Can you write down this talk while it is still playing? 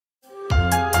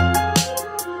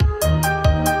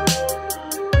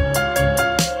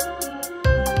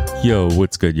Yo,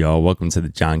 what's good, y'all? Welcome to the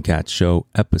John Katz Show,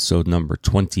 episode number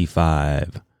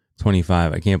 25.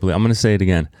 25, I can't believe, I'm going to say it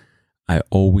again. I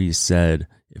always said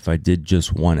if I did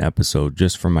just one episode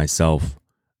just for myself,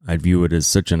 I'd view it as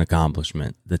such an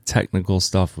accomplishment. The technical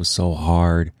stuff was so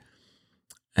hard.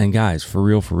 And guys, for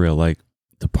real, like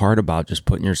the part about just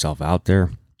putting yourself out there,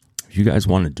 if you guys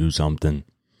want to do something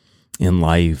in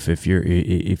life,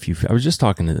 I was just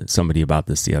talking to somebody about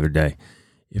this the other day.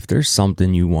 If there's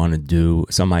something you want to do,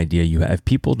 some idea you have, if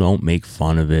people don't make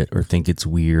fun of it or think it's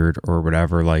weird or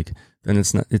whatever, like, then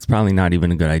it's probably not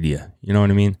even a good idea. You know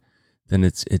what I mean? Then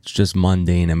it's just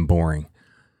mundane and boring.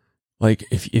 Like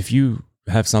if you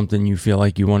have something you feel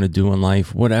like you want to do in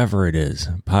life, whatever it is,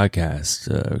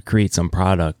 podcast, create some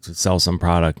product, sell some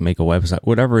product, make a website,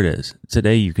 whatever it is.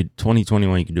 Today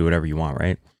 2021, you can do whatever you want,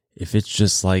 right? If it's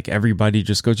just like everybody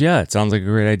just goes, yeah, it sounds like a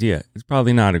great idea. It's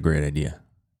probably not a great idea.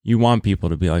 You want people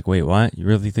to be like, wait, what? You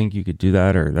really think you could do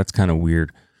that? Or that's kind of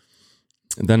weird.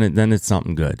 Then it's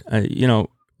something good.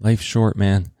 Life's short,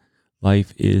 man.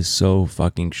 Life is so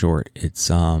fucking short. It's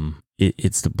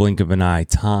the blink of an eye.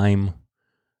 Time.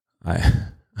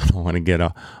 I don't want to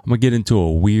I'm gonna get into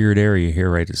a weird area here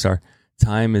right to start.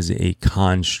 Time is a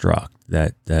construct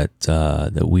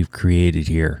that we've created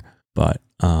here, but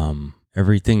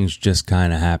everything's just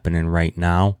kind of happening right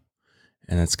now.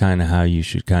 And that's kind of how you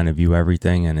should kind of view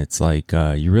everything. And it's like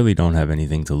you really don't have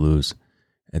anything to lose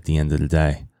at the end of the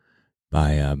day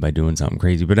by doing something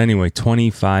crazy. But anyway,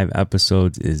 25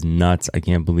 episodes is nuts. I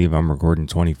can't believe I'm recording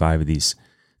 25 of these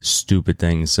stupid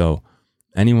things. So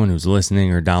anyone who's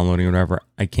listening or downloading or whatever,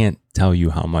 I can't tell you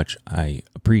how much I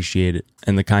appreciate it.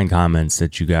 And the kind comments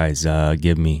that you guys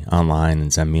give me online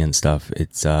and send me and stuff,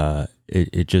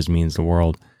 it just means the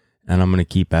world. And I'm going to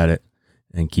keep at it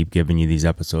and keep giving you these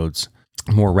episodes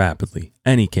more rapidly.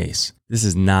 Any case, this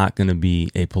is not going to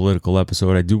be a political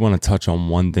episode. I do want to touch on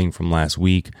one thing from last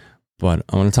week, but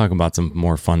I want to talk about some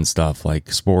more fun stuff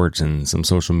like sports and some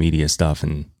social media stuff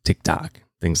and TikTok,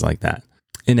 things like that.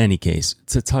 In any case,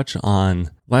 to touch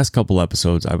on last couple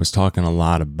episodes, I was talking a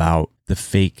lot about the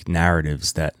fake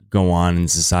narratives that go on in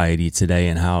society today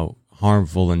and how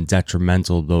harmful and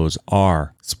detrimental those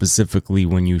are, specifically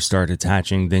when you start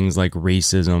attaching things like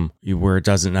racism where it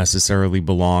doesn't necessarily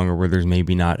belong or where there's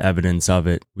maybe not evidence of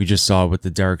it. We just saw with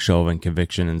the Derek Chauvin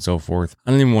conviction and so forth.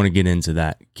 I don't even want to get into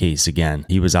that case again.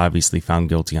 He was obviously found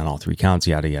guilty on all 3 counts,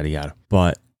 yada, yada, yada.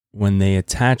 But when they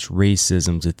attach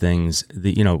racism to things,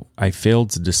 I failed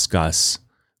to discuss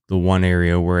the one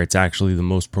area where it's actually the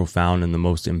most profound and the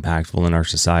most impactful in our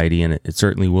society, and it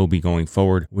certainly will be going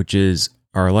forward, which is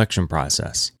our election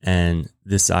process. And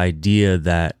this idea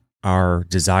that our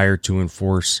desire to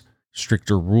enforce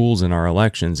stricter rules in our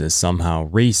elections is somehow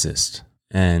racist.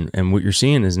 And what you're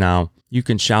seeing is now you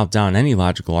can shout down any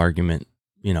logical argument,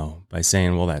 by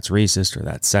saying, well, that's racist or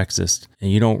that's sexist.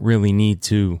 And you don't really need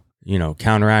to,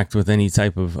 counteract with any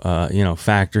type of,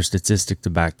 fact or statistic to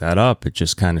back that up. It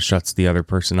just kind of shuts the other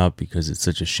person up because it's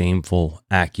such a shameful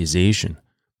accusation.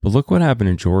 But look what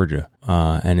happened in Georgia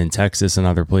and in Texas and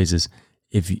other places.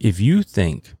 If you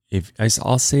think,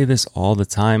 I'll say this all the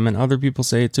time and other people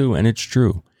say it too, and it's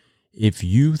true. If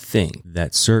you think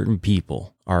that certain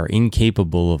people are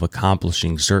incapable of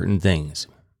accomplishing certain things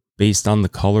based on the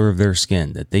color of their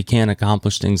skin, that they can't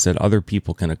accomplish things that other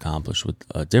people can accomplish with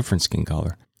a different skin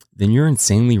color, then you're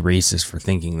insanely racist for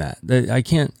thinking that. I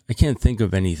can't think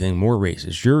of anything more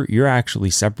racist. You're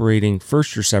actually separating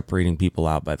people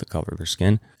out by the color of their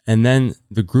skin, and then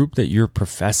the group that you're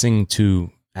professing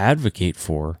to advocate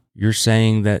for, you're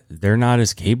saying that they're not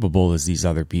as capable as these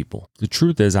other people. The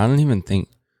truth is, I don't even think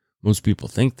most people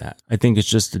think that. I think it's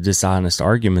just a dishonest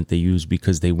argument they use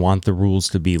because they want the rules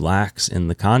to be lax in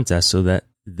the contest so that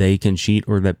they can cheat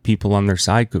or that people on their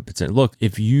side could potentially. Look,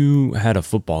 if you had a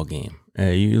football game,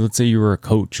 let's say you were a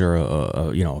coach or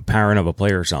a parent of a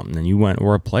player or something, and you went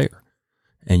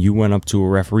up to a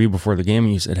referee before the game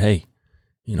and you said, hey,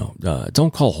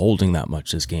 don't call holding that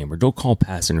much this game, or don't call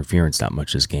pass interference that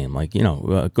much this game.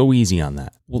 Go easy on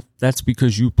that. Well, that's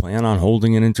because you plan on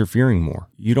holding and interfering more.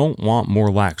 You don't want more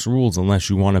lax rules unless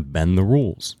you want to bend the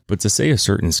rules. But to say a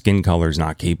certain skin color is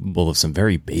not capable of some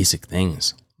very basic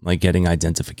things, like getting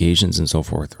identifications and so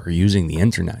forth, or using the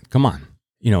internet, come on.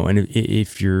 And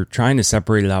if you're trying to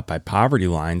separate it out by poverty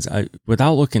lines,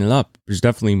 without looking it up, there's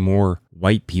definitely more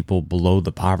white people below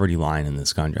the poverty line in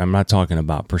this country. I'm not talking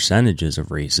about percentages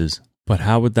of races, but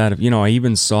how would that have, I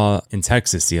even saw in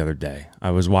Texas the other day,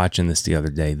 I was watching this the other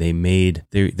day,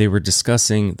 they were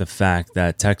discussing the fact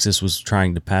that Texas was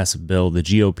trying to pass a bill, the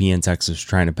GOP in Texas was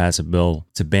trying to pass a bill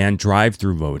to ban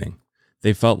drive-through voting.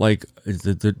 They felt like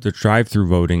the drive-through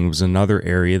voting was another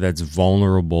area that's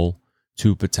vulnerable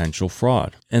to potential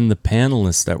fraud. And the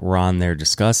panelists that were on there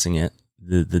discussing it,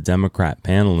 the Democrat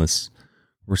panelists,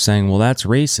 were saying, well, that's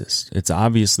racist. It's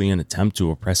obviously an attempt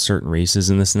to oppress certain races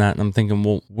and this and that. And I'm thinking,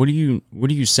 well, what are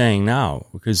you saying now?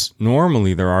 Because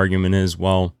normally their argument is,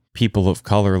 well, people of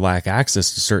color lack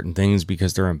access to certain things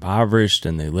because they're impoverished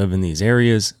and they live in these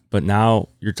areas. But now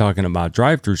you're talking about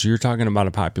drive-throughs. So you're talking about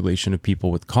a population of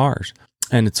people with cars.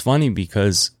 And it's funny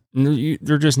because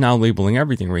they're just now labeling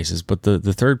everything racist. But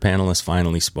the third panelist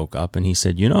finally spoke up and he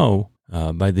said,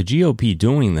 by the GOP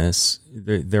doing this,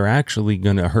 they're actually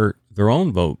going to hurt their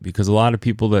own vote, because a lot of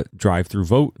people that drive through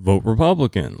vote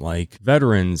Republican, like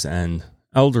veterans and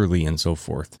elderly and so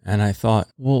forth. And I thought,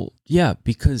 well, yeah,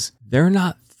 because they're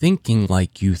not thinking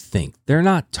like you think. They're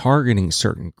not targeting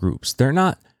certain groups. They're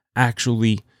not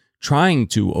actually trying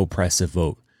to oppress a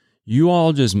vote. You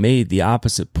all just made the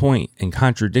opposite point and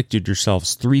contradicted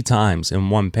yourselves 3 times in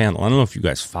one panel. I don't know if you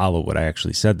guys follow what I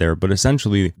actually said there, but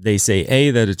essentially they say,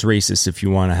 A, that it's racist if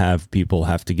you want to have people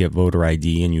have to get voter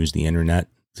ID and use the internet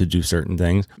to do certain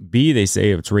things. B, they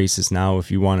say it's racist now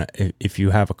if you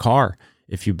have a car.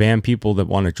 If you ban people that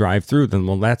want to drive through, then,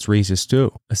 well, that's racist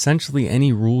too. Essentially,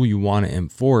 any rule you want to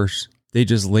enforce, they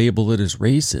just label it as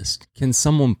racist. Can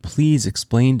someone please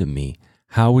explain to me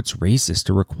how it's racist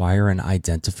to require an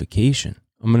identification?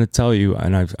 I'm going to tell you,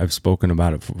 and I've spoken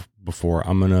about it before.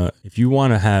 If you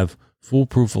want to have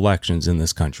foolproof elections in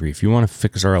this country, if you want to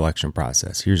fix our election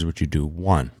process, here's what you do.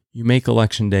 1, you make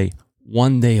election day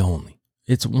 1 day only.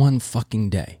 It's 1 fucking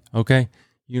day, okay?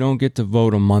 You don't get to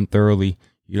vote a month early.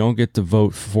 You don't get to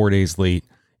vote 4 days late.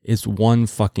 It's 1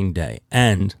 fucking day.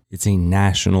 And it's a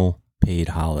national paid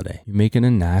holiday. You make it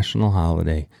a national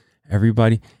holiday.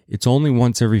 Everybody, it's only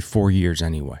once every 4 years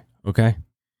anyway, okay?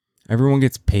 Everyone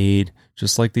gets paid,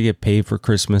 just like they get paid for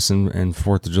Christmas and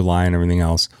 4th of July and everything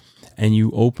else. And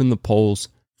you open the polls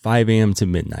 5 a.m. to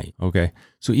midnight, okay?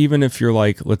 So even if you're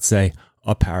like, let's say,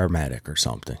 a paramedic or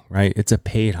something, right? It's a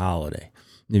paid holiday.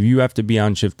 If you have to be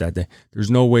on shift that day, there's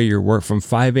no way you're work from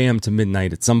 5 a.m. to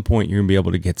midnight. At some point, you're going to be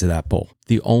able to get to that poll.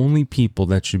 The only people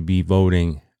that should be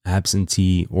voting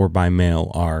absentee or by mail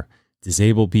are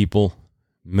disabled people,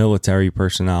 military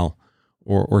personnel,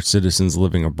 or citizens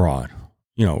living abroad,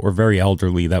 or very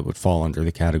elderly. That would fall under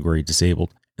the category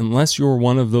disabled. Unless you're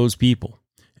one of those people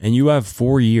and you have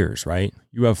 4 years, right?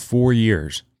 You have 4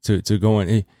 years to go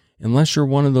in. Unless you're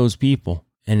one of those people,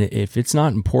 and if it's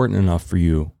not important enough for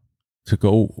you to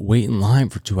go wait in line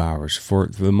for 2 hours for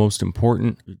the most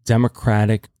important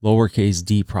democratic lowercase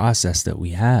d process that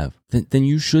we have, then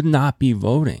you should not be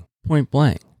voting. Point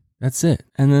blank. That's it.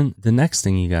 And then the next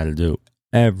thing you got to do,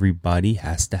 everybody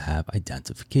has to have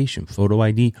identification, photo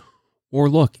ID, or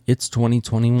look, it's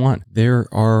 2021.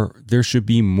 There should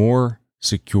be more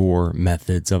secure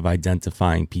methods of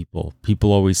identifying people.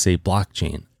 People always say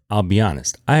blockchain. I'll be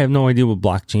honest, I have no idea what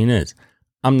blockchain is.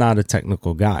 I'm not a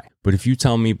technical guy, but if you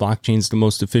tell me blockchain is the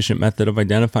most efficient method of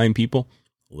identifying people,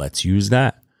 let's use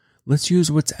that. Let's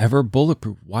use what's ever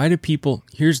bulletproof. Why do people?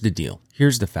 Here's the deal.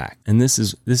 Here's the fact. And this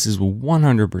is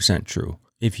 100% true.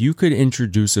 If you could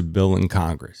introduce a bill in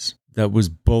Congress that was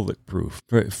bulletproof,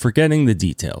 forgetting the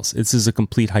details, this is a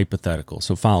complete hypothetical,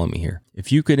 so follow me here.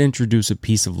 If you could introduce a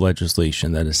piece of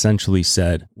legislation that essentially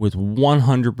said, with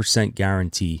 100%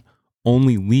 guarantee,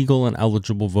 only legal and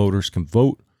eligible voters can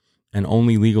vote, and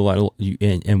only legal,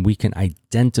 and we can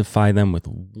identify them with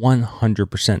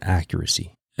 100%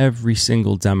 accuracy, every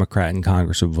single Democrat in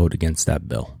Congress would vote against that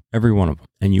bill. Every one of them.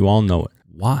 And you all know it.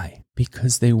 Why?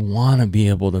 Because they want to be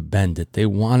able to bend it. They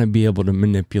want to be able to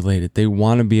manipulate it. They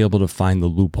want to be able to find the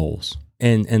loopholes.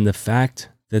 And the fact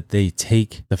that they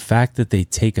take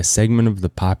a segment of the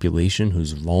population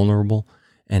who's vulnerable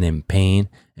and in pain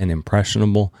and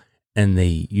impressionable, and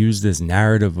they use this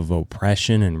narrative of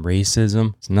oppression and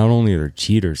racism. It's not only they're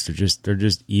cheaters, they're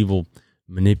just evil,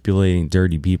 manipulating,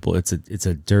 dirty people. It's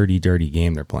a dirty, dirty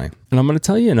game they're playing. And I'm going to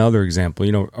tell you another example,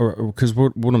 because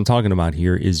what I'm talking about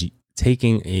here is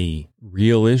taking a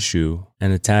real issue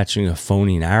and attaching a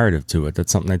phony narrative to it.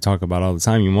 That's something I talk about all the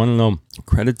time. You want to know,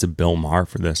 credit to Bill Maher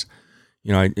for this.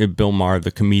 Bill Maher, the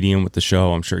comedian with the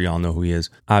show, I'm sure y'all know who he is.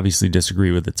 Obviously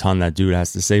disagree with a ton that dude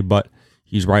has to say, but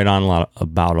he's right on a lot. A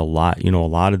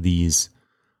lot of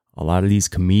these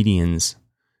comedians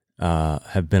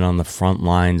have been on the front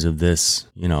lines of this,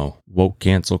 woke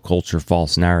cancel culture,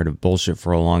 false narrative bullshit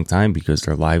for a long time because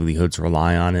their livelihoods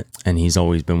rely on it. And he's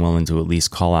always been willing to at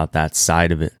least call out that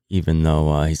side of it, even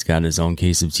though he's got his own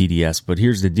case of TDS. But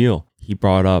here's the deal. He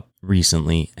brought up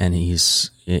recently, and it's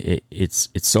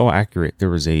so accurate. There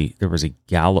was a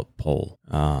Gallup poll,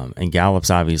 and Gallup's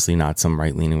obviously not some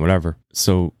right leaning whatever.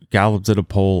 So Gallup did a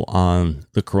poll on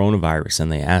the coronavirus,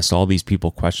 and they asked all these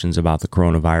people questions about the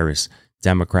coronavirus,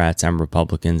 Democrats and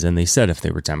Republicans, and they said if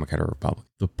they were Democrat or Republican.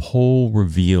 The poll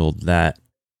revealed that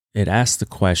it asked the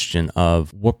question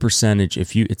of what percentage,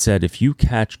 it said if you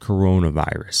catch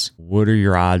coronavirus, what are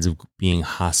your odds of being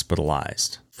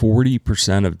hospitalized?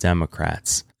 40% of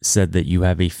Democrats said that you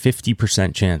have a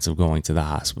 50% chance of going to the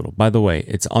hospital. By the way,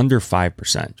 it's under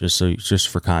 5%, just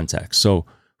for context. So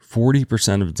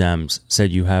 40% of Dems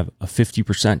said you have a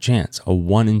 50% chance, a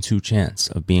 1 in 2 chance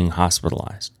of being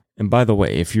hospitalized. And by the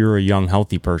way, if you're a young,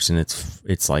 healthy person,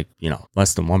 it's like,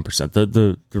 less than 1%.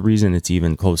 The reason it's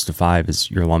even close to 5 is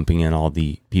you're lumping in all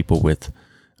the people with,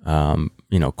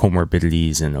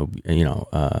 comorbidities and,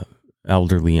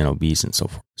 elderly and obese and so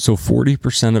forth. So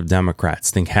 40% of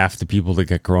Democrats think half the people that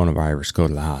get coronavirus go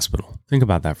to the hospital. Think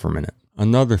about that for a minute.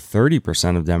 Another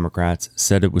 30% of Democrats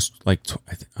said it was like,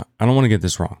 I don't want to get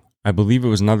this wrong. I believe it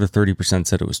was another 30%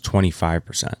 said it was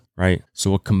 25%, right?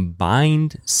 So a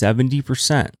combined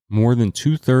 70%, more than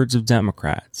 2/3 of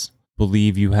Democrats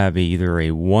believe you have either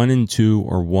a 1 in 2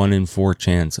 or 1 in 4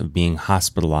 chance of being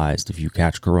hospitalized if you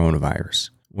catch coronavirus,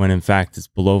 when in fact it's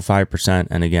below 5%.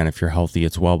 And again, if you're healthy,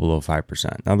 it's well below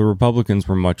 5%. Now, the Republicans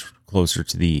were much closer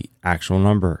to the actual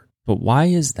number. But why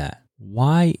is that?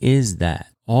 Why is that?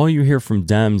 All you hear from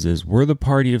Dems is we're the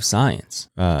party of science.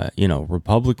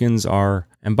 Republicans are,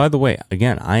 and by the way,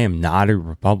 again, I am not a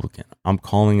Republican. I'm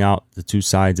calling out the two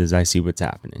sides as I see what's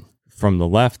happening from the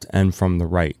left and from the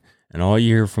right. And all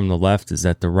you hear from the left is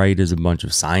that the right is a bunch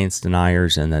of science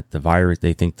deniers and that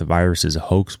they think the virus is a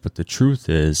hoax. But the truth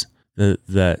is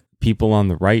that people on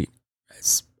the right,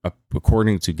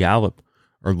 according to Gallup,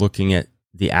 are looking at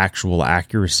the actual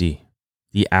accuracy,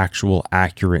 the actual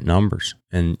accurate numbers.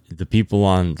 And the people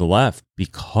on the left,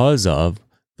 because of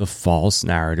the false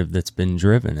narrative that's been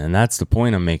driven. And that's the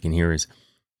point I'm making here is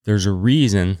there's a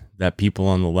reason that people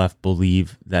on the left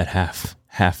believe that half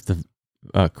the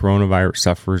coronavirus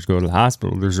sufferers go to the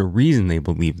hospital. There's a reason they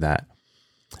believe that,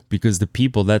 because the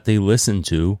people that they listen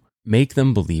to make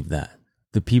them believe that.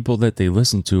 The people that they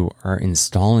listen to are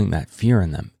installing that fear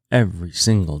in them every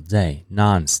single day,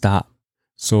 nonstop.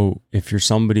 So if you're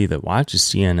somebody that watches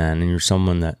CNN and you're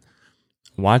someone that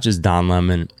watches Don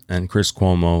Lemon and Chris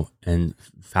Cuomo and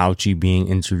Fauci being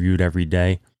interviewed every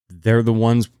day, they're the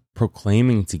ones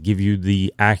proclaiming to give you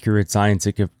the accurate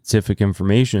scientific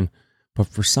information. But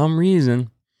for some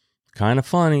reason, kind of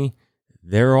funny,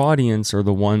 their audience are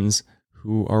the ones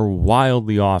who are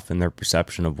wildly off in their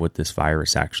perception of what this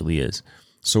virus actually is.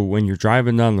 So when you're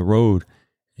driving down the road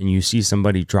and you see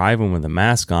somebody driving with a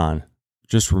mask on,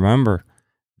 just remember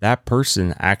that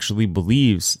person actually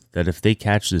believes that if they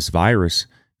catch this virus,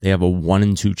 they have a 1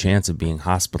 in 2 chance of being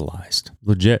hospitalized.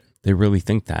 Legit, they really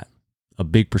think that. A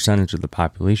big percentage of the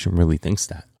population really thinks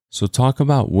that. So talk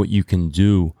about what you can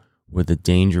do with a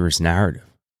dangerous narrative.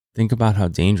 Think about how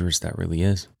dangerous that really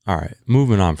is. All right,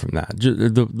 moving on from that.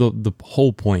 The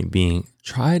whole point being,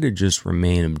 try to just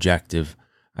remain objective.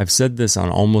 I've said this on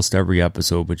almost every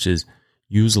episode, which is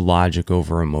use logic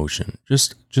over emotion.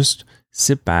 Just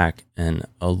sit back and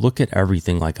look at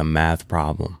everything like a math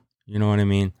problem. You know what I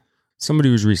mean? Somebody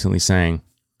was recently saying,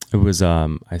 it was,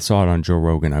 I saw it on Joe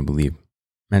Rogan, I believe.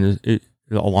 And it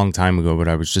a long time ago, but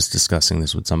I was just discussing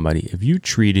this with somebody. If you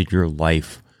treated your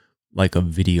life like a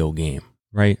video game,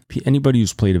 right? Anybody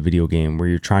who's played a video game where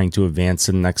you're trying to advance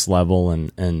to the next level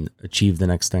and achieve the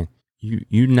next thing,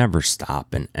 you never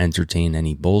stop and entertain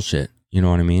any bullshit. You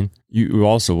know what I mean? You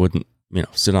also wouldn't,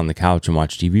 sit on the couch and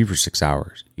watch TV for 6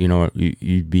 hours.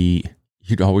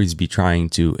 You'd always be trying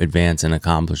to advance and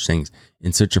accomplish things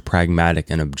in such a pragmatic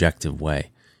and objective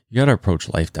way. You got to approach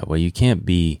life that way. You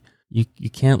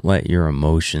can't let your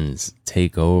emotions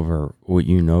take over what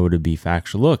you know to be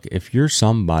factual. Look, if you're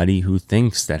somebody who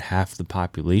thinks that half the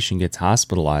population gets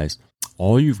hospitalized,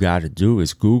 all you've got to do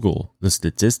is Google the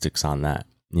statistics on that.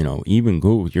 Even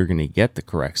Google, you're going to get the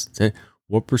correct statistic.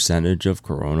 What percentage of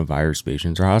coronavirus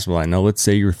patients are hospitalized? Now, let's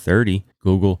say you're 30.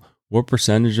 Google, what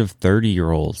percentage of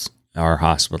 30-year-olds are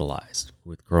hospitalized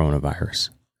with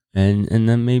coronavirus? And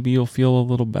then maybe you'll feel a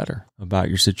little better about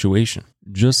your situation.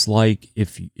 Just like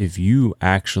if you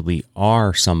actually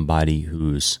are somebody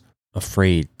who's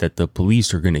afraid that the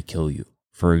police are going to kill you,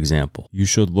 for example, you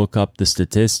should look up the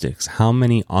statistics. How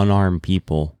many unarmed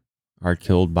people are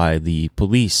killed by the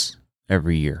police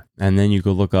every year? And then you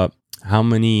go look up how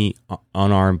many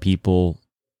unarmed people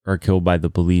are killed by the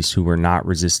police who are not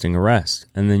resisting arrest.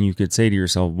 And then you could say to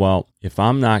yourself, well, if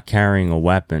I'm not carrying a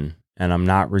weapon and I'm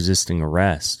not resisting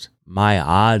arrest, my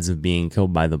odds of being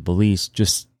killed by the police,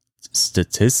 just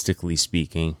statistically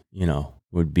speaking,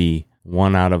 would be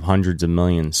 1 out of hundreds of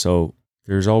millions. So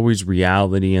there's always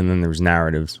reality and then there's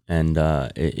narratives. And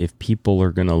if people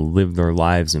are going to live their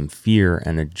lives in fear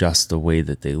and adjust the way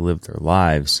that they live their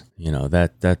lives, you know,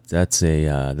 that's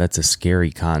a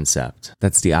scary concept.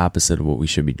 That's the opposite of what we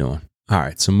should be doing. All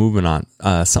right, so moving on.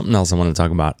 Something else I want to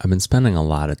talk about. I've been spending a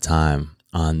lot of time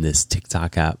on this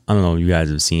TikTok app. I don't know if you guys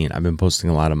have seen. I've been posting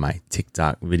a lot of my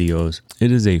TikTok videos.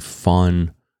 It is a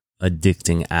fun,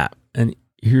 addicting app. And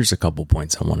here's a couple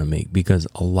points I want to make, because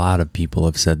a lot of people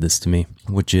have said this to me,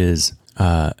 which is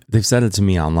they've said it to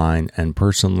me online and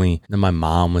personally. Then my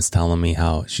mom was telling me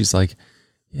how she's like,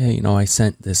 yeah, you know, I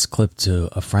sent this clip to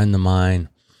a friend of mine.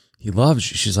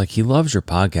 She's like, he loves your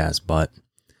podcast, but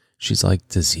she's like,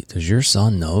 does your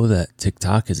son know that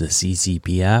TikTok is a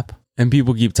CCP app? And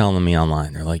people keep telling me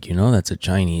online, they're like, you know, that's a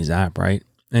Chinese app, right?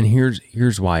 And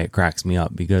here's why it cracks me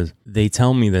up, because they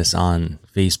tell me this on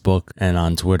Facebook and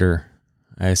on Twitter.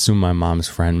 I assume my mom's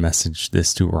friend messaged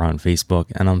this to her on Facebook.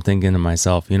 And I'm thinking to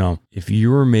myself, you know, if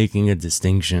you're making a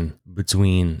distinction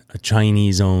between a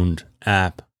Chinese-owned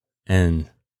app and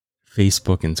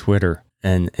Facebook and Twitter,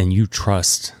 and you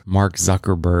trust Mark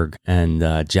Zuckerberg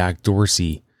and Jack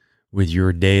Dorsey with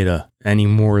your data any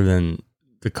more than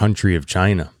the country of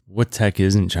China, what tech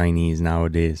isn't Chinese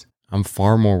nowadays? I'm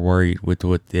far more worried with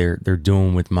what they're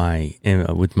doing with my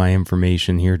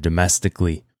information here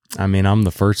domestically. I mean, I'm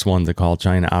the first one to call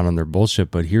China out on their bullshit,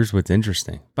 but here's what's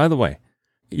interesting. By the way,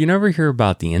 you never hear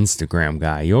about the Instagram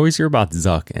guy. You always hear about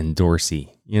Zuck and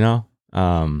Dorsey, you know?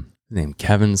 His name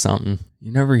Kevin something.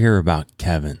 You never hear about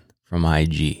Kevin from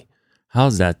IG.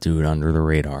 How's that dude under the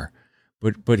radar?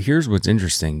 But here's what's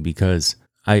interesting, because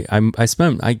I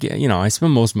spend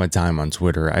most of my time on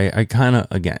Twitter. I kind of,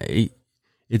 again,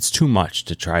 it's too much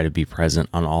to try to be present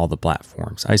on all the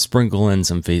platforms. I sprinkle in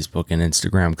some Facebook and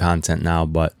Instagram content now,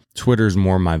 but Twitter's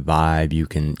more my vibe. You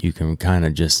can kind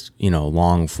of just, you know,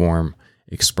 long form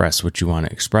express what you want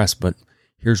to express. But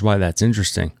here's why that's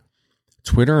interesting.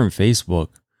 Twitter and Facebook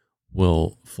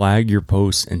will flag your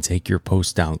posts and take your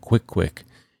post down quick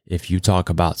if you talk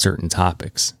about certain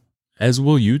topics, as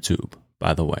will YouTube,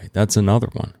 by the way. That's another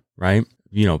one, right?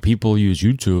 You know, people use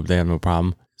YouTube, they have no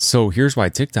problem. So here's why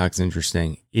TikTok's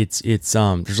interesting. It's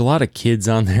there's a lot of kids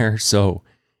on there, so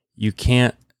you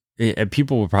can't,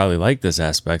 people will probably like this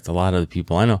aspect. A lot of the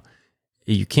people I know,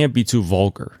 you can't be too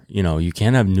vulgar. You know, you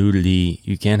can't have nudity,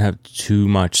 you can't have too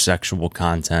much sexual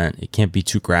content. It can't be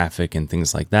too graphic and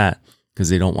things like that, because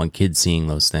they don't want kids seeing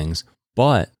those things.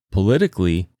 But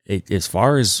politically, as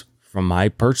far as from my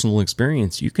personal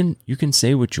experience, you can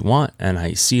say what you want. And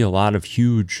I see a lot of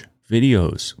huge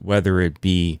videos, whether it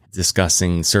be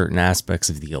discussing certain aspects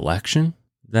of the election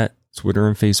that Twitter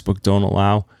and Facebook don't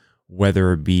allow,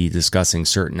 whether it be discussing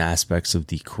certain aspects of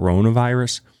the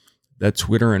coronavirus that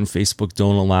Twitter and Facebook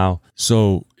don't allow.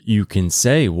 So you can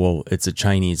say, well, it's a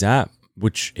Chinese app,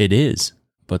 which it is.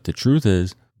 But the truth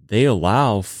is, they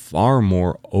allow far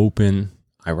more open,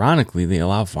 ironically, they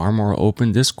allow far more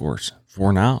open discourse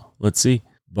for now. Let's see.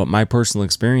 But my personal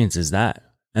experience is that.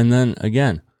 And then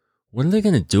again, what are they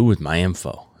going to do with my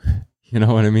info? You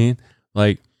know what I mean?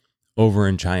 Like over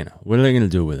in China, what are they going to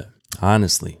do with it?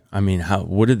 Honestly, I mean,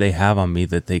 what did they have on me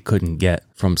that they couldn't get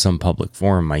from some public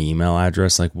forum? My email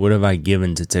address, like what have I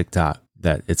given to TikTok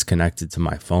that it's connected to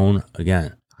my phone?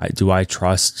 Again, do I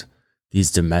trust these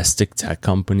domestic tech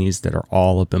companies that are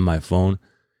all up in my phone?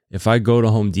 If I go to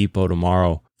Home Depot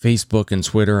tomorrow, Facebook and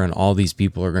Twitter and all these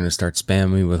people are going to start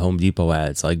spamming me with Home Depot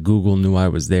ads. Like Google knew I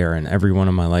was there and everyone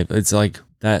in my life. It's like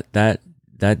that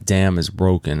dam is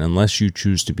broken. Unless you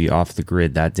choose to be off the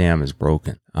grid, that dam is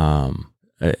broken.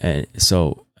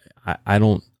 So I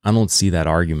don't see that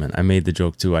argument. I made the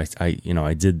joke too. I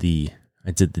did the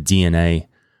DNA,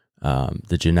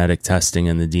 the genetic testing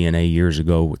and the DNA years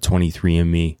ago with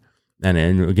 23andMe.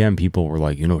 And again, people were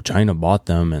like, you know, China bought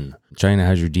them and China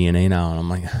has your DNA now. And I'm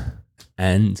like,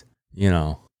 and, you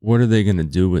know, what are they going to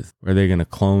do with, are they going to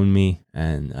clone me?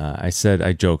 And I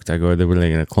joked, what are they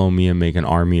going to clone me and make an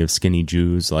army of skinny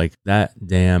Jews? Like that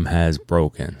dam has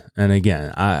broken. And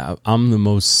again, I'm the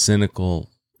most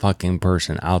cynical fucking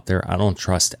person out there. I don't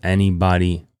trust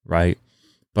anybody, right?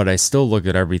 But I still look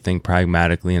at everything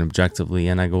pragmatically and objectively.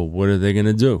 And I go, what are they going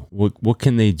to do? What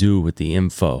can they do with the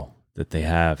info that they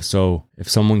have? So if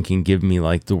someone can give me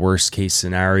like the worst case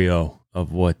scenario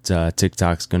of what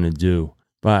TikTok's going to do,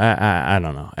 but I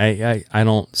don't know. I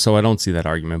don't see that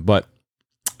argument. But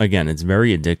again, it's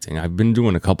very addicting. I've been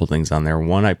doing a couple things on there.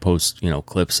 One, I post,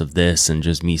 clips of this and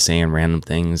just me saying random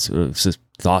things, just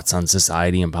thoughts on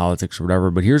society and politics or whatever.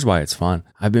 But here's why it's fun.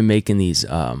 I've been making these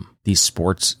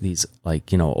sports, these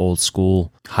old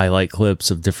school highlight clips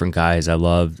of different guys I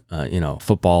love,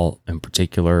 football in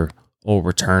particular, old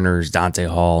returners, Dante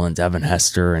Hall and Devin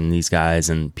Hester and these guys,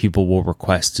 and people will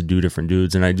request to do different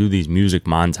dudes. And I do these music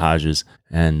montages,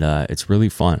 and it's really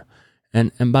fun.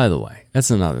 And by the way,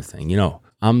 that's another thing. You know,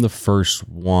 I'm the first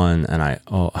one, and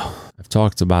I've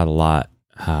talked about a lot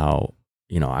how,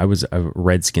 you know, I was a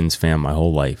Redskins fan my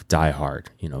whole life, die hard,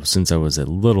 you know, since I was a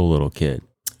little kid.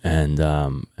 And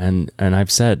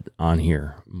I've said on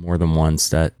here more than once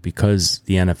that because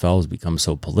the NFL has become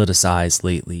so politicized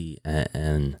lately,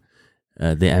 and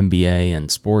the NBA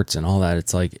and sports and all that,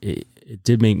 it's like it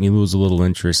did make me lose a little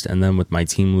interest. And then with my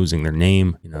team losing their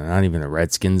name, you know, not even the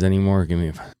Redskins anymore.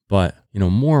 But you know,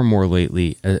 more and more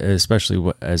lately,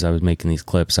 especially as I was making these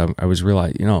clips, I was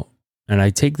realizing, you know. And I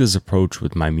take this approach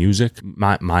with my music,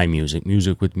 my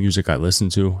music with music I listen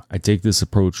to. I take this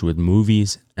approach with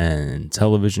movies and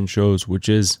television shows, which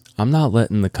is I'm not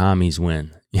letting the commies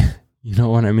win. You know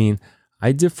what I mean?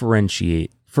 I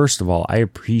differentiate. First of all, I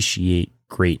appreciate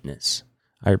greatness.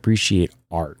 I appreciate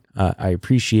art. I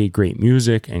appreciate great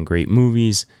music and great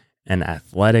movies and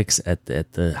athletics at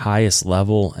the highest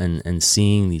level, and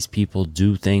seeing these people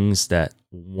do things that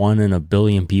 1 in a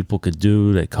billion people could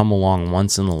do, that come along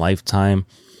once in a lifetime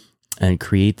and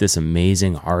create this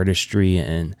amazing artistry.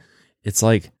 And it's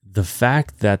like the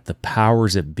fact that the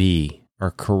powers that be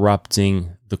are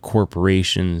corrupting the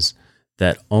corporations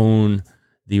that own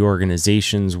the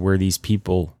organizations where these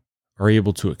people are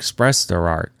able to express their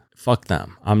art. Fuck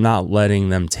them. I'm not letting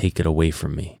them take it away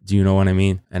from me. Do you know what I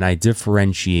mean? And I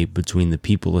differentiate between the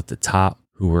people at the top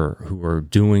who are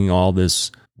doing all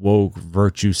this woke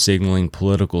virtue signaling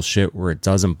political shit where it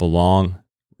doesn't belong,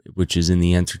 which is in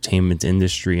the entertainment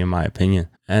industry, in my opinion.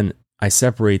 And I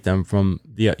separate them from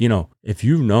the, you know, if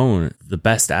you've known the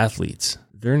best athletes,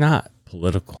 they're not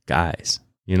political guys.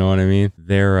 You know what I mean?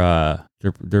 They're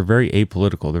very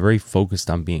apolitical. They're very focused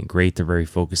on being great. They're very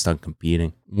focused on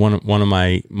competing. One of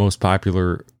my most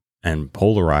popular and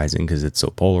polarizing, because it's so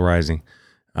polarizing,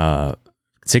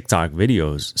 TikTok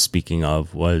videos, speaking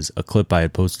of, was a clip I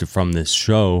had posted from this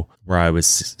show where I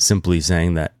was simply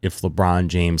saying that if LeBron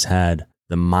James had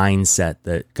the mindset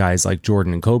that guys like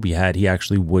Jordan and Kobe had, he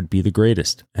actually would be the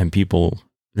greatest. And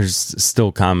there's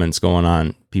still comments going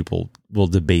on. People will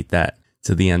debate that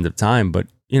to the end of time. But,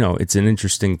 you know, it's an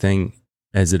interesting thing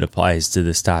as it applies to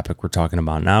this topic we're talking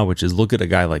about now, which is look at a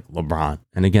guy like LeBron.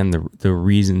 And again, the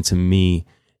reason to me,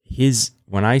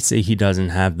 when I say he doesn't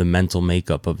have the mental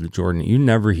makeup of the Jordan, you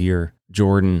never hear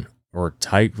Jordan or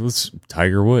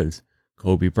Tiger Woods,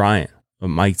 Kobe Bryant, or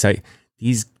Mike Tyson.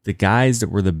 The guys that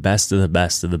were the best of the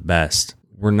best of the best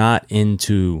were not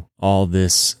into all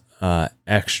this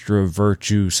extra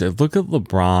virtue. So look at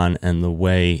LeBron and the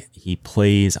way he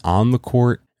plays on the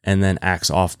court and then acts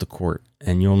off the court.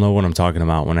 And you'll know what I'm talking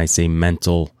about when I say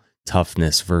mental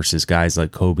toughness versus guys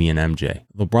like Kobe and MJ.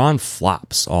 LeBron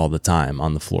flops all the time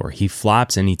on the floor. He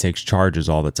flops and he takes charges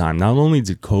all the time. Not only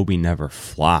did Kobe never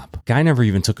flop, guy never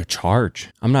even took a charge.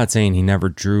 I'm not saying he never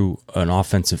drew an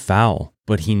offensive foul,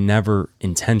 but he never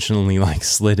intentionally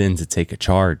slid in to take a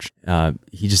charge.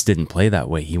 He just didn't play that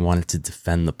way. He wanted to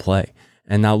defend the play.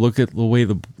 And now look at the way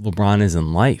LeBron is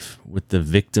in life with the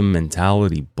victim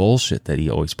mentality bullshit that he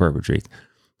always perpetrates.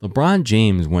 LeBron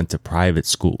James went to private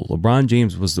school. LeBron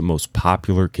James was the most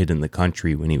popular kid in the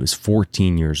country when he was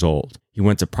 14 years old. He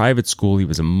went to private school. He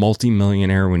was a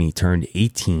multimillionaire when he turned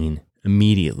 18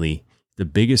 immediately. The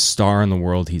biggest star in the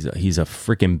world. He's a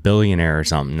freaking billionaire or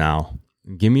something now.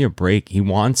 Give me a break. He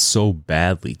wants so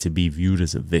badly to be viewed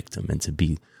as a victim and to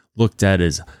be looked at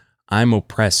as I'm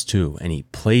oppressed too. And he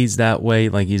plays that way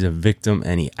like he's a victim,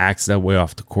 and he acts that way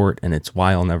off the court. And it's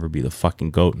why I'll never be the fucking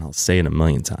GOAT. And I'll say it a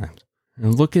million times.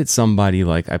 And look at somebody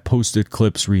like, I posted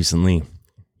clips recently,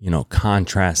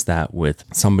 contrast that with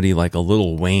somebody like a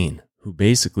Lil Wayne, who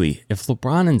basically, if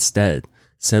LeBron instead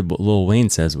said what Lil Wayne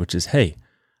says, which is, hey,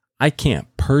 I can't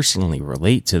personally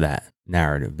relate to that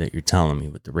narrative that you're telling me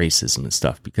with the racism and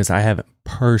stuff, because I haven't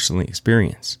personally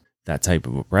experienced that type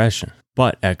of oppression,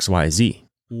 but XYZ.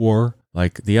 Or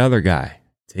like the other guy,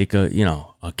 take a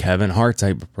Kevin Hart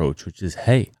type approach, which is,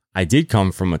 hey, I did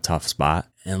come from a tough spot,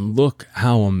 and look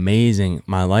how amazing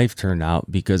my life turned out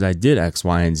because I did X,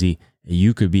 Y, and Z. And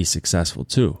you could be successful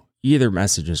too. Either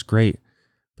message is great,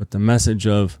 but the message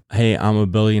of, hey, I'm a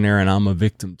billionaire and I'm a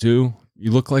victim too,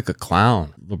 you look like a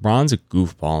clown. LeBron's a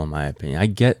goofball in my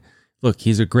opinion. Look,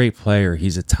 he's a great player.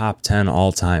 He's a top 10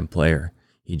 all-time player.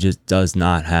 He just does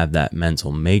not have that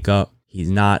mental makeup.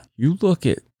 He's not. You look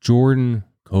at Jordan,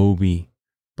 Kobe,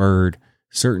 Bird,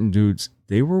 certain dudes,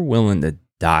 they were willing to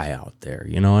die out there.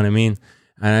 You know what I mean?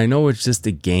 And I know it's just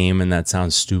a game and that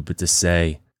sounds stupid to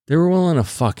say. They were willing to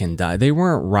fucking die. They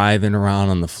weren't writhing around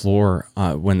on the floor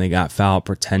when they got fouled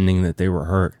pretending that they were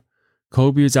hurt.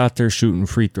 Kobe is out there shooting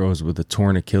free throws with a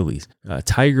torn Achilles.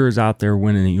 Tiger is out there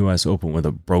winning the U.S. Open with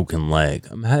a broken leg.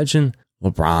 Imagine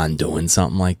LeBron doing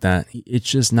something like that. It's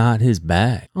just not his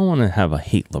bag. I don't want to have a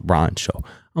hate LeBron show.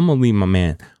 I'm going to leave my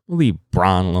man. I'm going to leave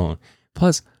Bron alone.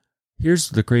 Plus, here's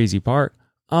the crazy part.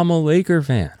 I'm a Laker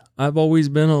fan. I've always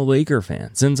been a Laker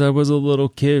fan since I was a little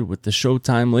kid with the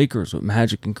Showtime Lakers with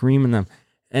Magic and Kareem in them.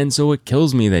 And so it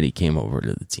kills me that he came over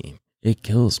to the team. It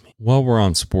kills me. While we're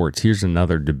on sports, here's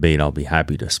another debate I'll be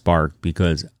happy to spark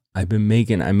because I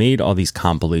made all these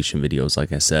compilation videos,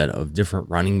 like I said, of different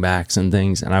running backs and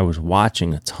things. And I was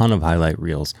watching a ton of highlight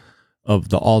reels of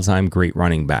the all-time great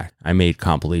running back. I made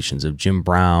compilations of Jim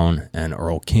Brown and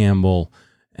Earl Campbell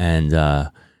and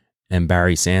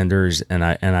Barry Sanders. And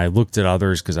I looked at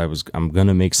others because I'm going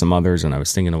to make some others and I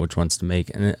was thinking of which ones to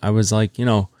make. And I was like,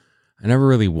 I never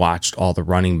really watched all the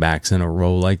running backs in a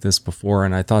row like this before,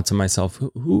 and I thought to myself,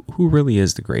 who really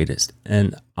is the greatest?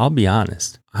 And I'll be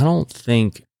honest, I don't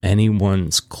think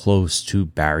anyone's close to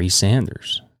Barry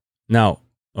Sanders. Now,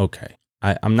 okay,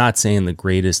 I'm not saying the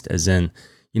greatest as in,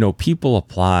 people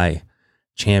apply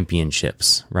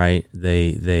championships, right?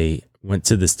 They went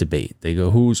to this debate. They go,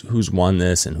 who's won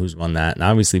this and who's won that? And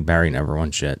obviously Barry never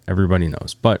won shit. Everybody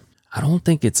knows. But I don't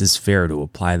think it's as fair to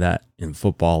apply that in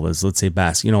football as, let's say,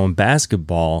 basketball. In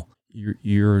basketball,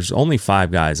 there's only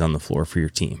 5 guys on the floor for your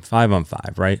team, 5 on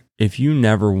 5, right? If you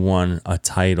never won a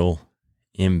title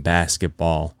in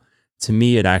basketball, to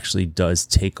me, it actually does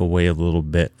take away a little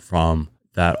bit from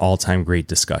that all-time great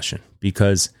discussion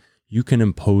because you can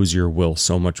impose your will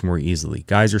so much more easily.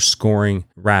 Guys are scoring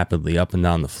rapidly up and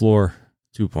down the floor,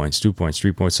 2 points, 3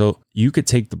 points. So you could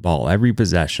take the ball every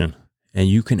possession, and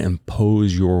you can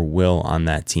impose your will on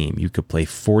that team. You could play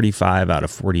 45 out of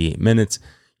 48 minutes.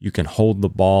 You can hold the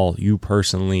ball, you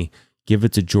personally, give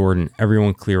it to Jordan,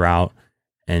 everyone clear out,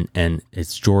 and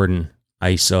it's Jordan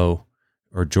ISO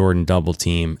or Jordan double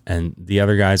team, and the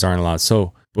other guys aren't allowed.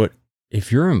 So, but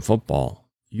if you're in football,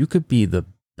 you could be the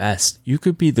best. You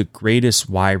could be the greatest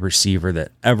wide receiver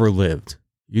that ever lived.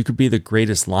 You could be the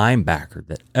greatest linebacker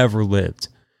that ever lived.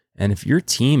 And if your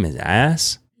team is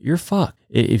ass, you're fucked.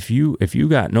 If you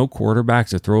got no quarterback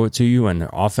to throw it to you and the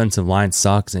offensive line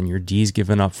sucks and your D's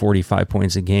giving up 45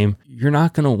 points a game, you're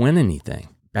not going to win anything.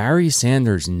 Barry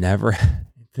Sanders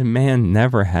the man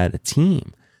never had a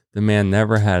team. The man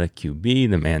never had a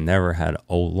QB. The man never had an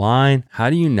O-line. How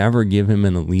do you never give him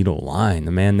an elite O-line?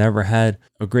 The man never had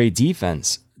a great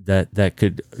defense that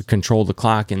could control the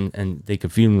clock and they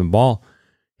could feed him the ball.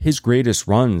 His greatest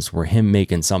runs were him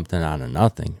making something out of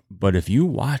nothing. But if you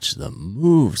watch the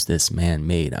moves this man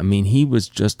made, I mean, he was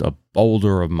just a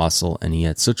boulder of muscle and he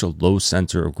had such a low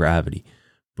center of gravity.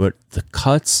 But the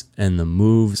cuts and the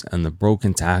moves and the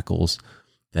broken tackles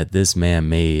that this man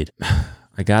made,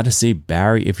 I got to say,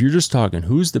 Barry, if you're just talking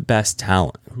who's the best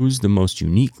talent, who's the most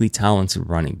uniquely talented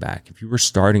running back, if you were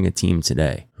starting a team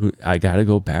today, I got to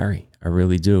go Barry. I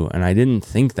really do. And I didn't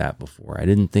think that before. I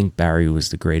didn't think Barry was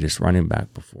the greatest running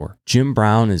back before. Jim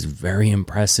Brown is very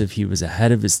impressive. He was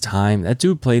ahead of his time. That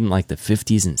dude played in like the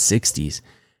 50s and 60s.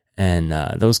 And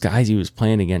those guys he was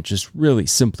playing against just really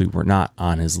simply were not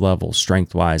on his level,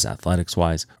 strength-wise,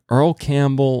 athletics-wise. Earl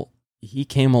Campbell, he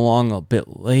came along a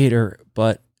bit later,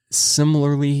 but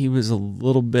similarly, he was a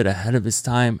little bit ahead of his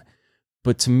time.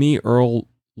 But to me, Earl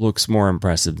looks more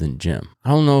impressive than Jim. I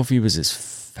don't know if he was as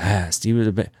fast. He was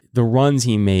a bit... The runs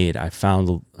he made, I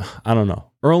found, I don't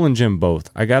know. Earl and Jim both.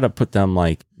 I got to put them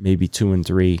like maybe 2 and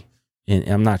 3. And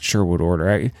I'm not sure what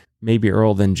order. Maybe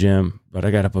Earl then Jim, but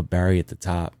I got to put Barry at the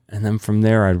top. And then from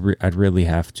there, I'd really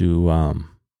have to,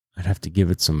 I'd have to give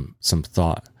it some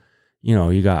thought.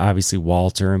 You got obviously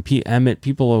Walter and Emmett.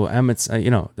 Emmett's,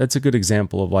 that's a good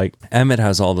example of like Emmett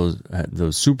has all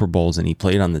those Super Bowls and he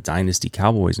played on the Dynasty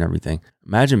Cowboys and everything.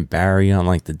 Imagine Barry on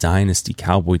like the Dynasty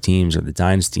Cowboy teams or the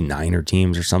Dynasty Niner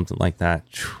teams or something like that.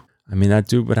 I mean, that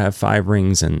dude would have 5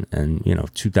 rings and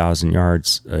 2,000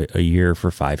 yards a year for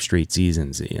 5 straight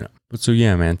seasons, But so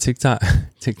yeah, man,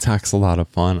 TikTok's a lot of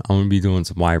fun. I'm going to be doing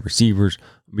some wide receivers.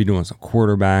 I'll be doing some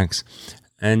quarterbacks.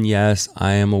 And yes,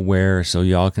 I am aware, so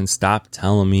y'all can stop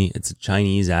telling me it's a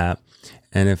Chinese app.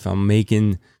 And if I'm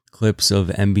making clips of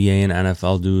NBA and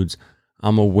NFL dudes,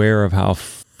 I'm aware of how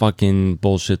fucking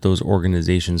bullshit those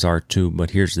organizations are too.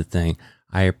 But here's the thing.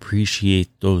 I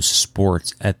appreciate those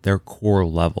sports at their core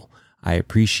level. I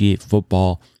appreciate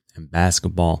football and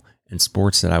basketball and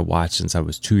sports that I watched since I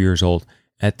was 2 years old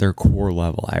at their core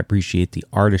level. I appreciate the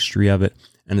artistry of it,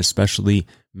 and especially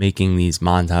making these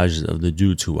montages of the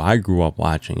dudes who I grew up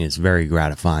watching is very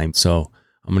gratifying. So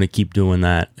I'm going to keep doing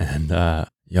that. And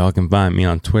y'all can find me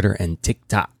on Twitter and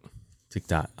TikTok.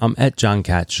 I'm at John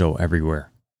Cat Show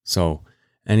everywhere. So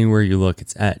Anywhere you look,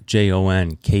 it's at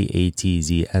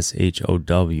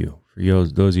JONKATZSHOW. For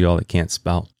those of y'all that can't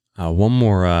spell.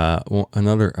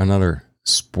 Another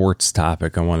sports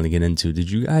topic I wanted to get into. Did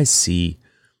you guys see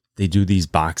they do these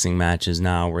boxing matches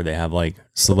now where they have like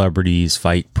celebrities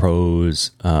fight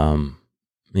pros,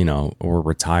 or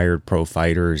retired pro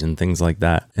fighters and things like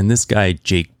that. And this guy,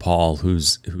 Jake Paul,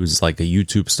 who's like a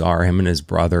YouTube star, him and his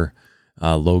brother,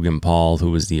 Logan Paul,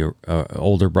 who was the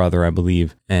older brother, I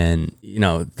believe. And,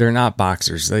 they're not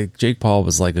boxers. Like Jake Paul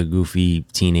was like a goofy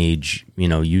teenage,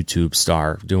 YouTube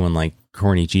star doing like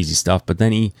corny, cheesy stuff. But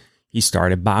then he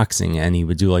started boxing and he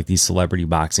would do like these celebrity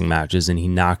boxing matches, and he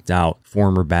knocked out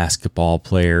former basketball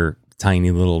player,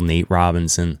 tiny little Nate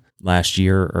Robinson last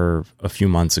year or a few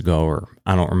months ago, or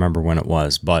I don't remember when it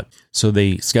was. But so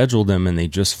they scheduled him and they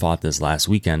just fought this last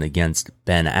weekend against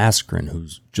Ben Askren,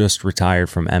 who's just retired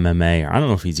from MMA. Or I don't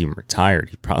know if he's even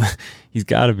retired. He's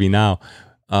got to be now.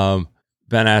 Ben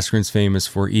Askren's famous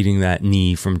for eating that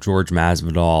knee from George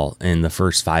Masvidal in the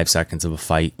first 5 seconds of a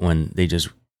fight when they just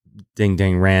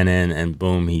ding ran in and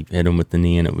boom, he hit him with the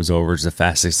knee and it was over. It's the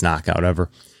fastest knockout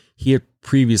ever. He had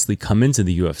previously come into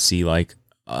the UFC like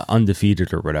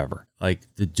undefeated or whatever. Like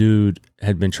the dude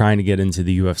had been trying to get into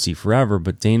the UFC forever,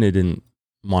 but Dana didn't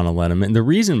want to let him in. The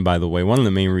reason, by the way, one of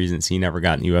the main reasons he never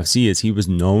got in UFC is he was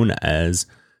known as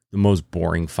the most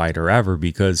boring fighter ever,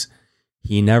 because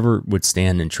he never would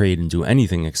stand and trade and do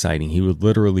anything exciting. He would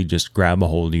literally just grab a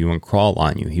hold of you and crawl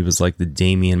on you. He was like the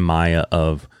Damian Maya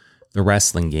of the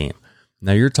wrestling game.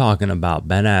 Now you're talking about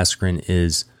Ben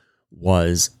Askren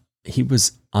was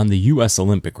on the U.S.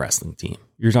 Olympic wrestling team.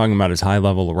 You're talking about as high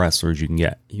level a wrestler as you can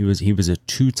get. He was a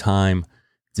 2-time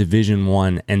Division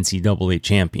I NCAA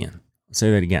champion. I'll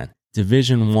say that again.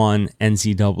 Division I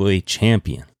NCAA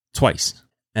champion twice,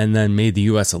 and then made the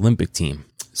U.S. Olympic team.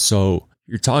 So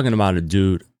you're talking about a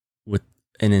dude with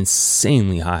an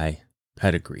insanely high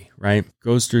pedigree, right?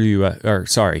 Goes through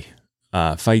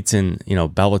fights in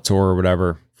Bellator or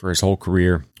whatever for his whole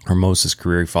career, or most of his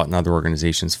career. He fought in other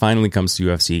organizations, finally comes to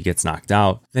UFC, gets knocked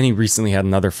out. Then he recently had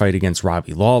another fight against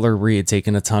Robbie Lawler where he had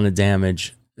taken a ton of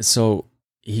damage. So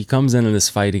he comes into this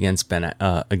fight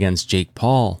against Jake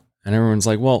Paul, and everyone's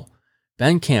like, well,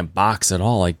 Ben can't box at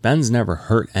all. Like Ben's never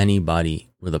hurt anybody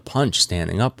with a punch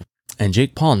standing up. And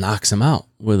Jake Paul knocks him out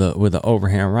with a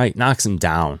overhand right, knocks him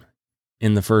down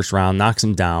in the first round, knocks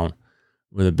him down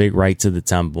with a big right to the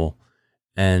temple.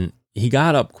 And he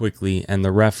got up quickly, and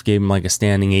the ref gave him like a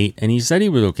standing 8, and he said he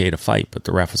was okay to fight, but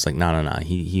the ref was like, no.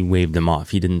 He waved him off.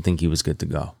 He didn't think he was good to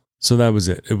go. So that was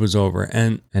it. It was over.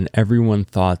 And everyone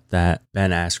thought that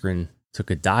Ben Askren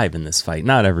took a dive in this fight.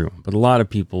 Not everyone, but a lot of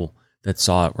people that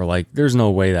saw it were like, there's no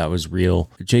way that was real.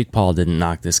 Jake Paul didn't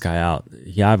knock this guy out.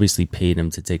 He obviously paid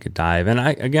him to take a dive. And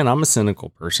I'm a cynical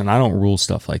person. I don't rule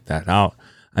stuff like that out.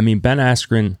 I mean, Ben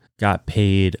Askren got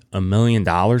paid $1 million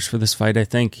for this fight, I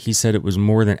think. He said it was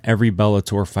more than every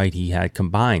Bellator fight he had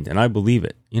combined, and I believe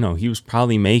it. He was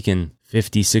probably making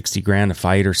 50, 60 grand a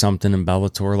fight or something in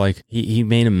Bellator. Like, he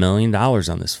made $1 million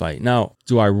on this fight. Now,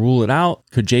 do I rule it out?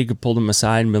 Could Jake have pulled him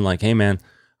aside and been like, hey, man,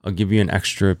 I'll give you an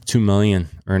extra $2 million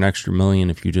or an extra $1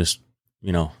 million if you just,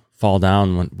 fall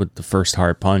down with the first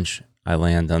hard punch I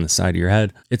land on the side of your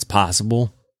head? It's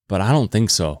possible, but I don't think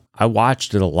so. I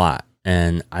watched it a lot,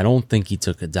 and I don't think he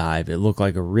took a dive. It looked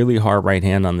like a really hard right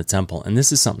hand on the temple. And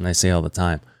this is something I say all the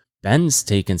time. Ben's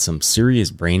taken some serious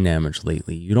brain damage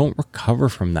lately. You don't recover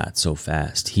from that so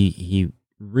fast. He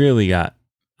really got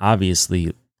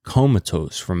obviously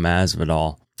comatose from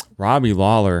Masvidal. Robbie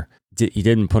Lawler, he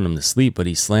didn't put him to sleep, but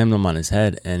he slammed him on his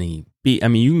head, and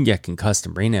you can get concussed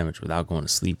and brain damage without going to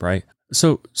sleep, right?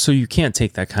 So you can't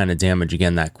take that kind of damage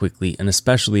again that quickly, and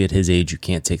especially at his age, you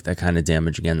can't take that kind of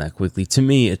damage again that quickly. To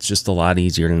me, it's just a lot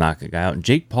easier to knock a guy out. And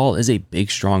Jake Paul is a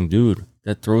big, strong dude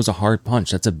that throws a hard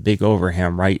punch. That's a big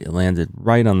overhand right. It landed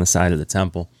right on the side of the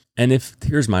temple. And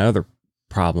here's my other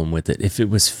problem with it. If it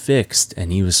was fixed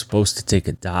and he was supposed to take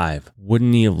a dive,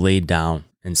 wouldn't he have laid down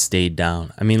and stayed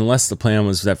down? I mean, unless the plan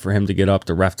was that for him to get up,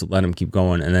 the ref to let him keep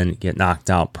going and then get knocked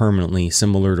out permanently,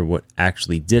 similar to what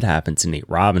actually did happen to Nate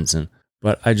Robinson.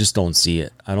 But I just don't see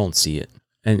it. I don't see it.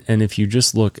 And if you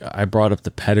just look, I brought up the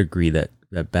pedigree that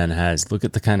Ben has. Look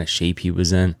at the kind of shape he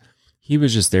was in. He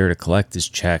was just there to collect his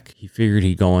check. He figured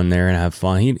he'd go in there and have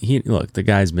fun. Look, the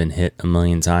guy's been hit 1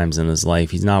 million times in his life.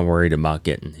 He's not worried about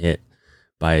getting hit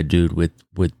by a dude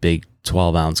with big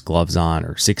 12-ounce gloves on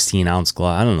or 16-ounce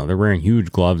gloves. I don't know. They're wearing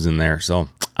huge gloves in there. So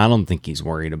I don't think he's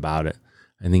worried about it.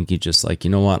 I think he's just like,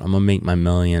 you know what? I'm going to make my $1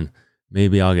 million.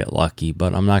 Maybe I'll get lucky,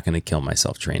 but I'm not going to kill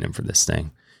myself training for this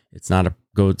thing. It's not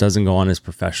it doesn't go on his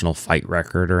professional fight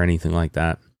record or anything like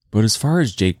that. But as far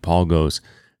as Jake Paul goes,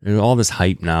 there's all this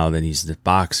hype now that he's the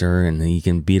boxer and he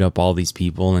can beat up all these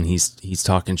people, and he's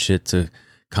talking shit to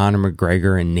Conor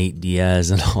McGregor and Nate Diaz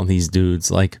and all these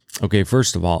dudes. Like, okay,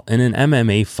 first of all, in an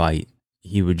MMA fight,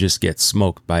 he would just get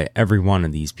smoked by every one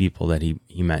of these people that he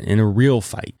met. In a real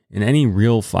fight, in any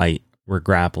real fight where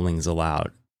grappling's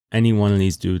allowed, any one of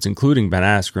these dudes, including Ben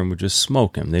Askren, would just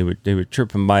smoke him. They would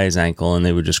trip him by his ankle, and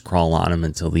they would just crawl on him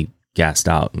until he gassed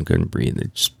out and couldn't breathe.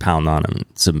 They'd just pound on him and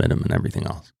submit him and everything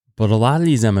else. But a lot of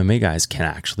these MMA guys can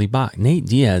actually box.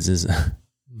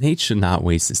 Nate should not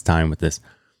waste his time with this.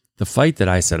 The fight that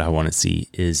I said I want to see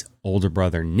is older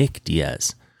brother Nick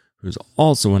Diaz, who's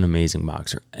also an amazing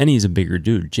boxer, and he's a bigger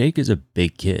dude. Jake is a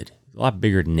big kid, a lot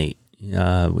bigger than Nate.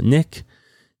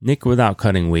 Nick without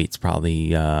cutting weight's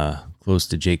probably close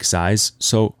to Jake's size.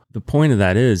 So the point of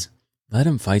that is, let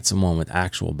him fight someone with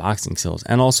actual boxing skills.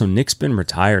 And also, Nick's been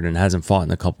retired and hasn't fought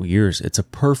in a couple years. It's a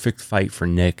perfect fight for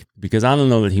Nick, because I don't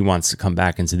know that he wants to come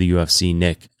back into the UFC,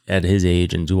 Nick, at his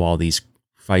age and do all these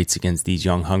fights against these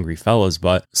young, hungry fellas.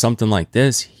 But something like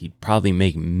this, he'd probably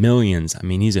make millions. I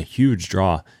mean, he's a huge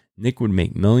draw. Nick would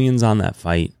make millions on that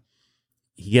fight.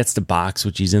 He gets to box,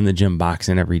 which he's in the gym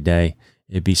boxing every day.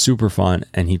 It'd be super fun,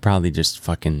 and he'd probably just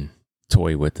fucking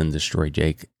toy with and destroy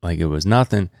Jake like it was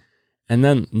nothing. And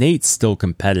then Nate's still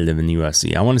competitive in the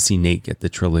UFC. I want to see Nate get the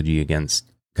trilogy against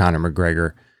Conor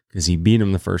McGregor, because he beat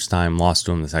him the first time, lost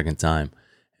to him the second time.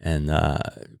 And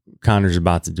Conor's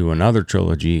about to do another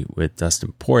trilogy with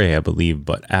Dustin Poirier, I believe.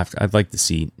 But I'd like to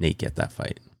see Nate get that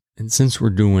fight. And since we're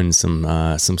doing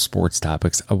some sports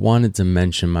topics, I wanted to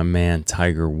mention my man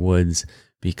Tiger Woods,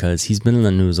 because he's been in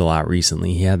the news a lot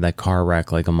recently. He had that car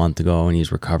wreck like a month ago, and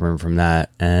he's recovering from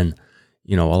that. And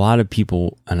you know, a lot of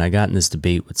people, and I got in this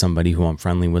debate with somebody who I'm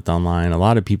friendly with online, a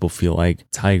lot of people feel like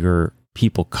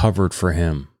people covered for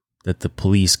him, that the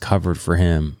police covered for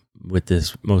him with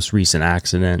this most recent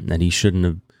accident, that he should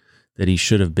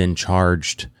have been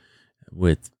charged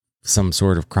with some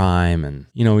sort of crime. And,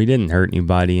 you know, he didn't hurt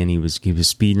anybody, and he was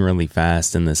speeding really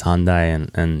fast in this Hyundai,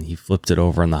 and he flipped it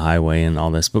over on the highway and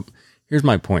all this. But here's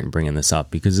my point in bringing this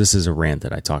up, because this is a rant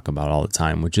that I talk about all the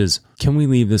time, which is, can we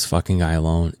leave this fucking guy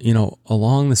alone? You know,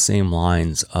 along the same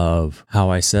lines of how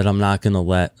I said I'm not going to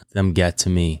let them get to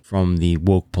me from the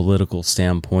woke political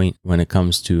standpoint when it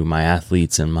comes to my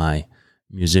athletes and my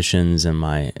musicians and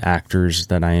my actors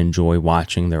that I enjoy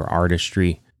watching their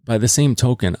artistry. By the same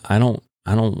token, I don't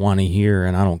want to hear,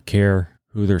 and I don't care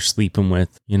who they're sleeping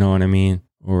with, you know what I mean?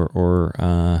 Or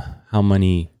how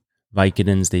many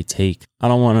Vicodins they take. I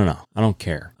don't want to know. I don't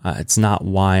care. It's not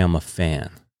why I'm a fan.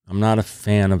 I'm not a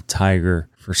fan of Tiger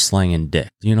for slanging dick.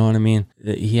 Do you know what I mean?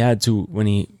 He had to,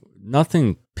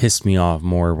 nothing pissed me off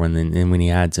more when he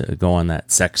had to go on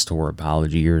that sex tour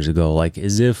apology years ago, like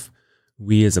as if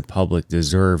we as a public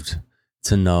deserved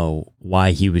to know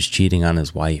why he was cheating on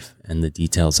his wife and the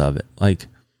details of it. Like,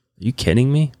 are you kidding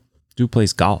me? Dude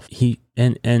plays golf.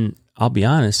 And I'll be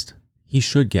honest, he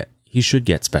should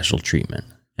get special treatment.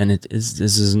 And this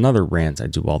is another rant I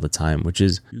do all the time, which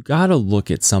is, you got to look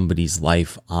at somebody's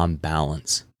life on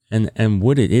balance and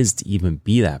what it is to even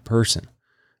be that person.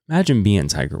 Imagine being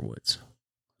Tiger Woods.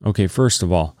 Okay, first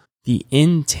of all, the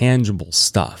intangible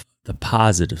stuff, the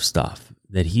positive stuff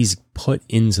that he's put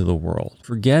into the world,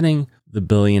 forgetting the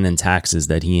billion in taxes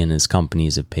that he and his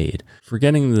companies have paid,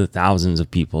 forgetting the thousands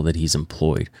of people that he's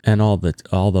employed, and all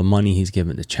the money he's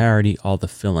given to charity, all the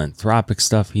philanthropic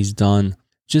stuff he's done.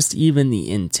 Just even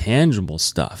the intangible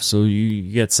stuff. So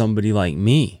you get somebody like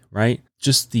me, right?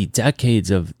 Just the decades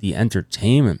of the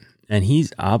entertainment. And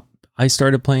I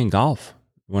started playing golf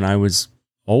when I was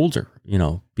older, you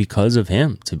know, because of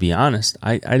him, to be honest.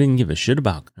 I didn't give a shit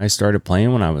about it. I started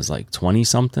playing when I was like 20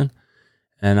 something,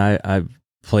 and I've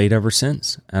played ever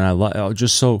since. And I love,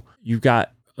 just so you've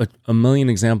got a million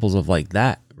examples of like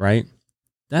that, right?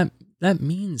 That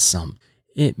means something.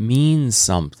 It means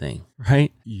something,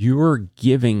 right? You're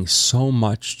giving so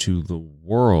much to the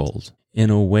world in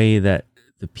a way that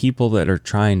the people that are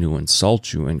trying to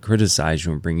insult you and criticize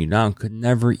you and bring you down could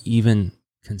never even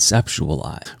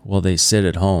conceptualize. Well, they sit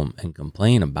at home and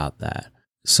complain about that.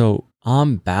 So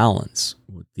on balance,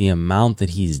 with the amount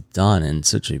that he's done in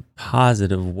such a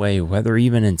positive way, whether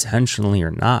even intentionally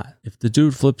or not, if the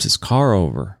dude flips his car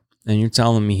over, and you're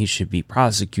telling me he should be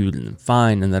prosecuted and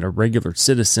fined, and that a regular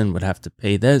citizen would have to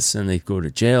pay this, and they'd go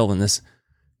to jail and this.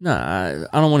 No,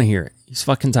 I don't want to hear it. He's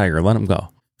fucking Tiger. Let him go.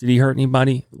 Did he hurt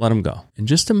anybody? Let him go. And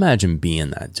just imagine being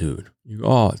that dude. You go,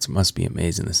 oh, it must be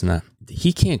amazing, this and that.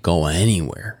 He can't go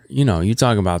anywhere. You know, you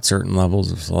talk about certain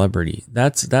levels of celebrity.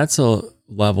 That's a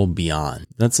level beyond.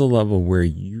 That's a level where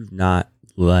you've not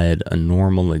led a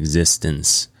normal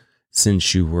existence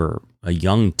since you were a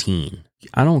young teen.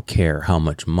 I don't care how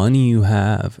much money you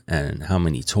have and how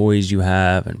many toys you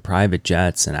have and private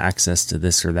jets and access to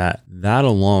this or that. That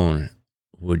alone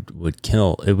would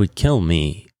kill. It would kill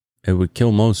me. It would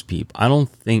kill most people. I don't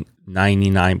think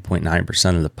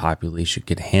 99.9% of the population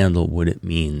could handle what it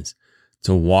means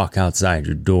to walk outside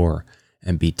your door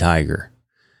and be Tiger.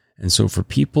 And so for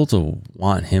people to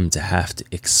want him to have to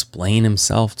explain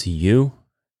himself to you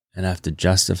and have to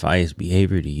justify his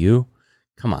behavior to you,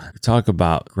 come on, talk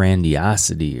about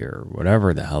grandiosity or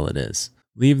whatever the hell it is.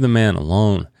 Leave the man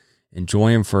alone.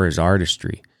 Enjoy him for his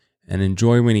artistry. And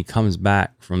enjoy when he comes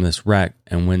back from this wreck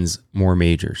and wins more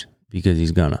majors, because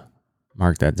he's gonna.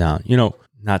 Mark that down. You know,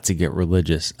 not to get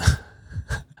religious.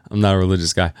 I'm not a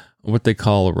religious guy. I'm what they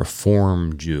call a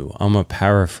reform Jew. I'm going to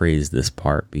paraphrase this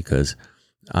part because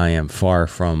I am far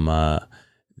from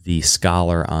the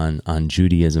scholar on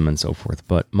Judaism and so forth.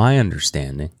 But my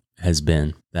understanding has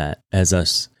been that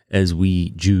as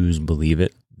we Jews believe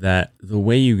it, that the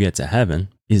way you get to heaven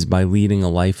is by leading a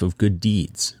life of good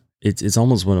deeds. It's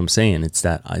almost what I'm saying. It's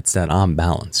that on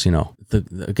balance, you know.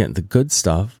 The good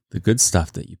stuff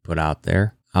that you put out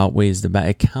there outweighs the bad.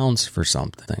 It counts for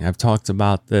something. I've talked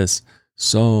about this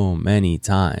so many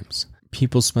times.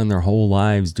 People spend their whole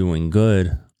lives doing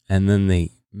good, and then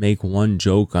they make one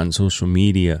joke on social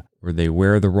media where they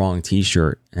wear the wrong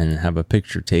t-shirt and have a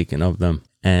picture taken of them,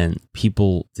 and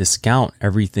people discount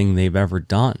everything they've ever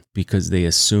done because they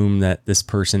assume that this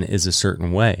person is a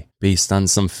certain way based on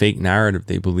some fake narrative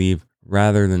they believe,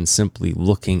 rather than simply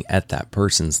looking at that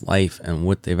person's life and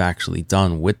what they've actually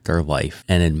done with their life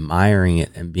and admiring it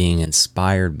and being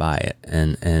inspired by it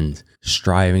and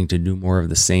striving to do more of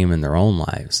the same in their own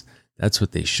lives. That's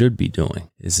what they should be doing.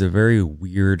 It's a very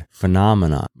weird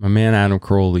phenomenon. My man Adam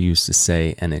Carolla used to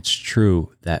say, and it's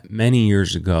true, that many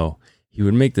years ago, he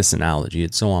would make this analogy.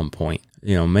 It's so on point.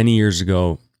 You know, many years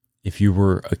ago, if you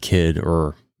were a kid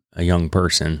or a young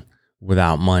person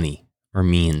without money or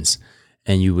means,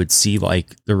 and you would see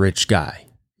like the rich guy,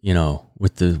 you know,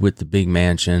 with the big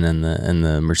mansion and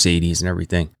the Mercedes and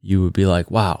everything, you would be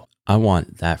like, wow, I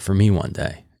want that for me one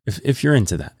day. If you're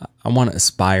into that, I want to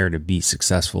aspire to be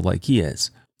successful like he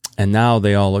is. And now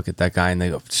they all look at that guy and they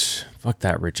go, fuck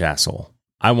that rich asshole.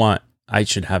 I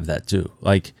should have that too.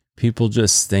 Like, people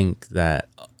just think that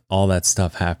all that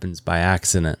stuff happens by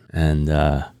accident, and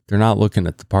they're not looking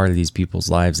at the part of these people's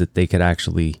lives that they could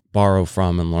actually borrow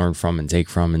from and learn from and take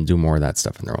from and do more of that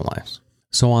stuff in their own lives.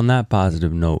 So on that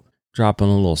positive note, dropping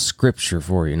a little scripture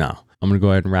for you now. I'm going to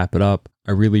go ahead and wrap it up.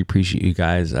 I really appreciate you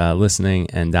guys listening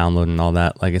and downloading all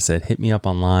that. Like I said, hit me up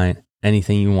online.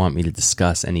 Anything you want me to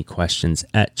discuss, any questions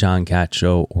at John Katz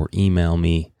Show, or email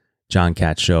me,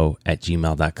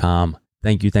 johnkatzshow@gmail.com.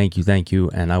 Thank you.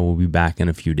 And I will be back in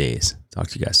a few days. Talk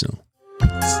to you guys soon.